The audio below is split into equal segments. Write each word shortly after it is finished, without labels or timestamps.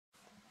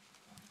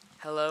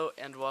Hello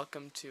and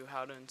welcome to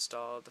how to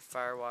install the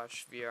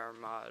Firewatch VR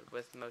mod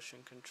with motion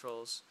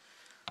controls.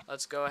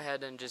 Let's go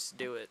ahead and just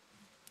do it.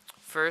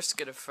 First,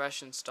 get a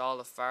fresh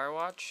install of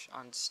Firewatch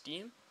on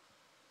Steam.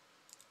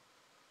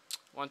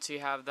 Once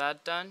you have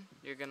that done,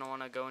 you're going to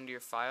want to go into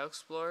your File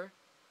Explorer,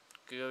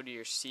 go to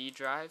your C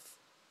drive,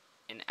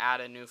 and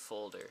add a new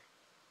folder.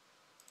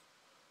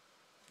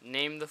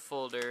 Name the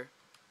folder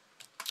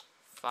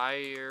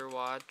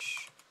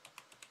Firewatch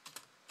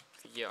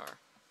VR.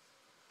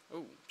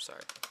 Oh,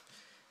 sorry.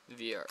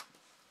 VR.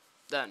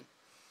 Done.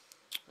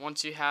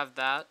 Once you have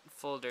that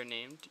folder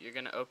named, you're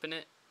going to open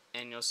it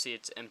and you'll see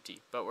it's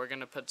empty, but we're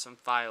going to put some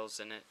files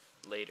in it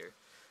later.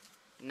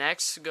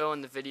 Next, go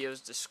in the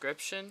video's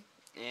description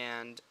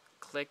and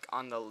click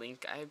on the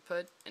link I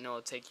put and it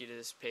will take you to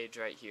this page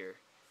right here.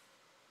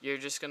 You're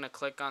just going to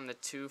click on the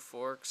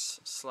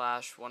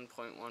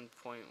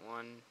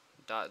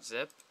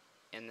 2forks/1.1.1.zip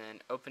and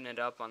then open it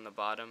up on the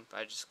bottom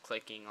by just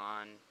clicking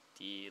on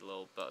the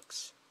little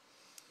books.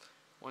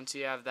 Once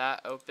you have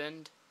that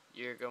opened,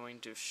 you're going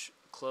to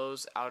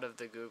close out of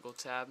the Google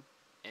tab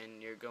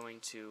and you're going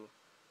to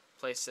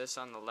place this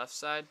on the left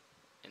side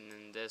and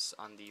then this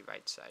on the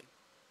right side.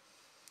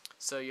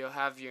 So you'll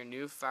have your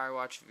new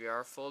Firewatch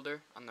VR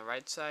folder on the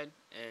right side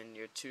and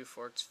your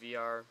 2forks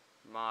VR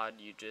mod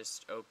you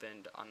just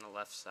opened on the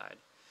left side.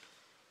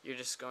 You're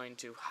just going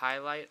to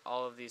highlight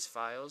all of these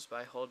files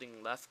by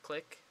holding left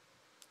click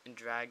and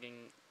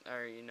dragging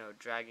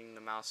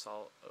the mouse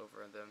all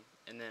over them,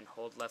 and then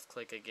hold left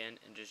click again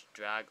and just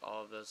drag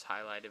all of those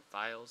highlighted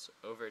files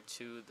over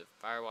to the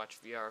Firewatch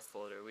VR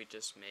folder we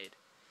just made.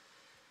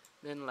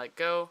 Then let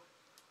go.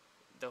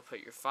 They'll put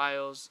your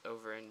files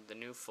over in the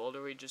new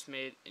folder we just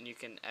made, and you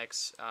can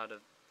X out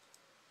of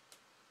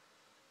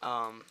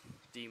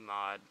the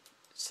mod.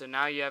 So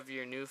now you have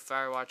your new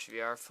Firewatch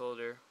VR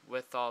folder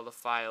with all the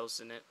files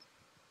in it.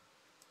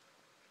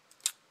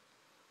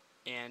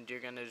 And you're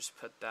going to just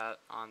put that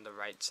on the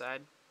right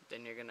side.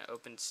 Then you're going to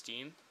open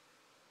Steam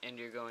and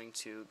you're going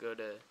to go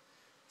to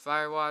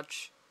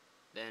Firewatch,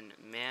 then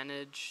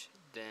Manage,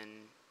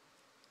 then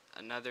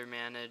another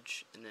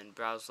Manage, and then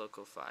Browse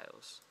Local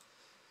Files.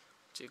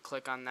 So you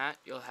click on that,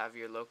 you'll have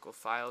your local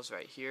files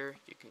right here.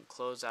 You can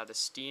close out of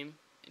Steam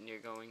and you're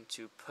going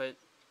to put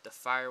the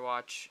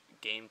Firewatch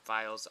game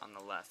files on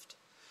the left.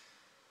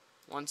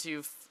 Once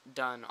you've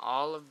done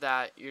all of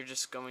that, you're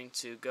just going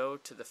to go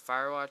to the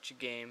Firewatch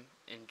game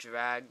and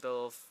drag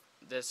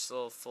this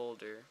little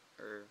folder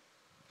or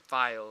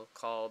file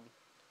called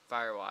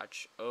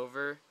Firewatch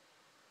over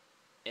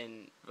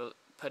and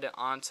put it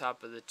on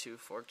top of the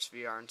 2forks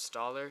VR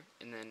installer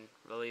and then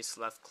release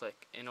left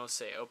click and it'll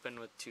say open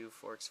with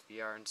 2forks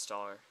VR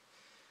installer.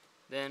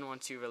 Then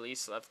once you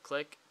release left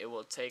click, it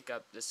will take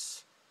up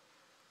this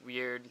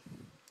weird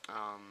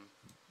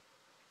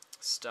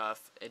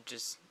stuff.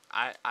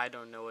 I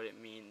don't know what it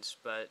means,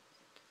 but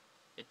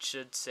it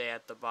should say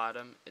at the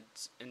bottom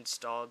it's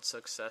installed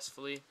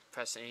successfully.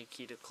 Press any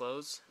key to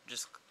close.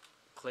 Just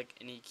click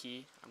any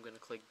key. I'm going to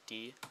click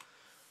D.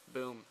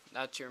 Boom.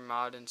 That's your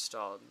mod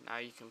installed. Now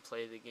you can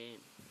play the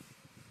game.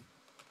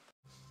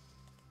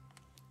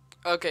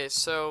 Okay,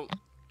 so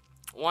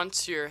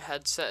once your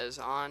headset is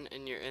on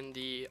and you're in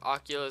the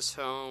Oculus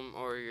Home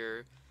or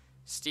your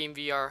Steam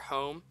VR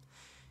Home,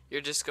 you're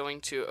just going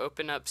to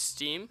open up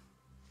Steam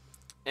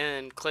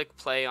and click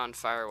play on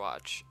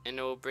Firewatch, and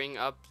it will bring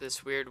up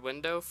this weird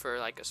window for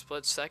like a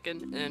split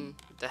second and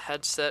the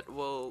headset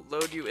will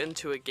load you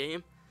into a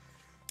game,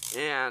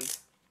 and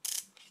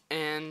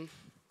in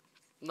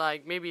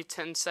like maybe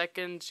 10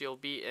 seconds you'll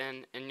be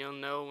in, and you'll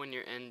know when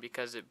you're in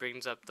because it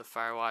brings up the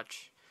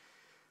Firewatch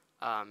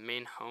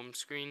main home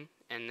screen,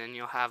 and then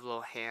you'll have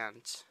little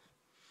hands,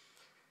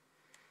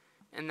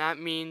 and that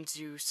means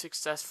you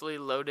successfully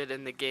loaded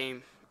in the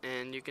game.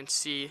 And you can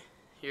see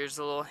here's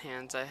the little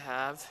hands I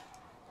have.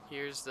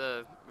 Here's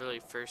the really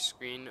first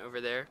screen over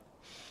there.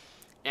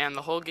 And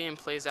the whole game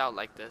plays out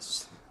like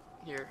this.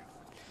 Here.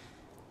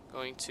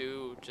 Going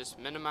to just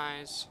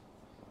minimize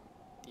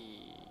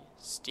the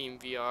Steam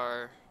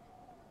VR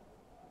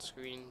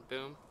screen.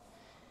 Boom.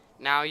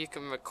 Now you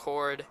can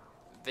record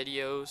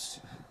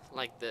videos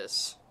like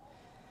this.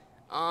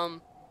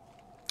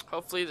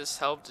 Hopefully this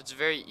helped. It's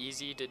very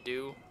easy to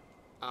do.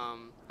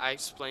 I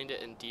explained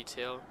it in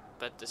detail,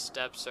 but the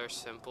steps are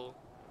simple.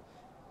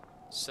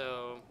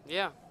 So,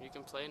 yeah, you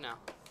can play now.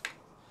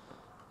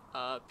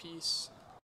 Peace.